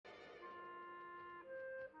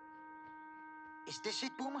Is this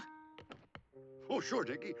it, Boomer? Oh, sure,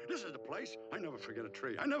 Dickie. This is the place. I never forget a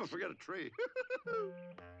tree. I never forget a tree.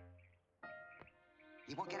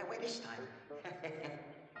 You won't get away this time.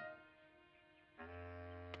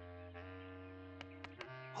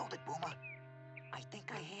 Hold it, Boomer. I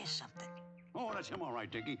think I hear something. Oh, that's him all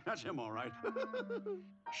right, Dickie. That's him all right.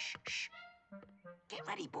 Shh, shh. Get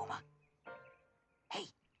ready, Boomer. Hey,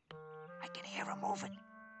 I can hear him moving.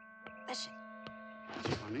 Listen.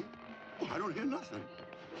 That's funny. Oh, I don't hear nothing.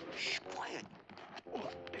 Shh, quiet.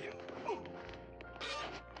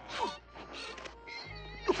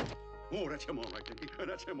 Oh, that's him all right, Dickie.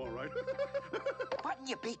 That's him all right. Button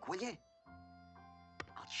your beak, will you?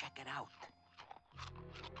 I'll check it out.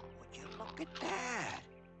 Would you look at that?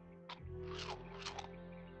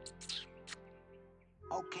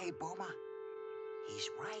 Okay, Boomer. He's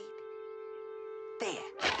right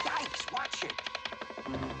there. Yikes, watch it.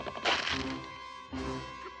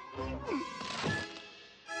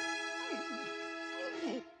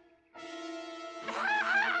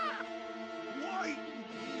 Why,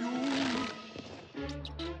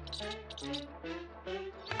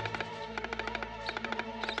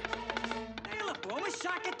 Nail it, Boomer.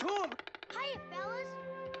 Sock it to him. Hiya, fellas.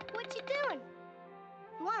 What you doing?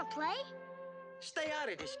 You wanna play? Stay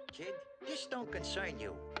out of this, kid. This don't concern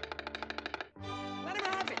you. Let him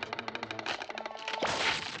have it.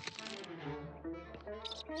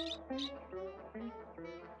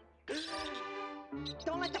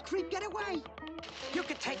 Don't let the creep get away. You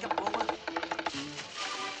can take him, Boomer.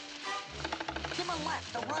 Give him a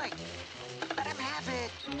left, a right. Let him have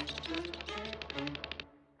it.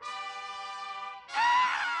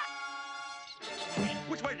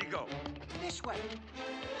 which way did he go? This way.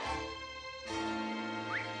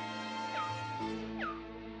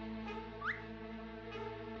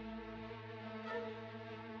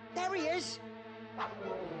 There he is.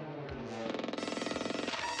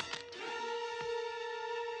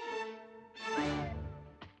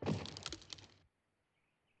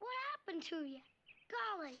 What happened to you?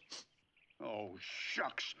 Golly. Oh,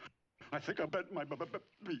 shucks. I think I bent my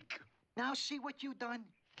beak. Now see what you done?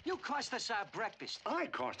 You cost us our breakfast. I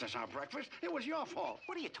cost us our breakfast. It was your fault.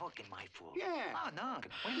 What are you talking my fault? Yeah. Oh, no.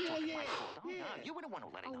 When you talking my yeah, fault? Oh, yeah. no. You were the one who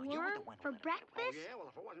let it A know. You were the worm one who for let it know. Oh, breakfast? yeah? Well,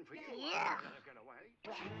 if it wasn't for you, Yeah. I was gonna get away.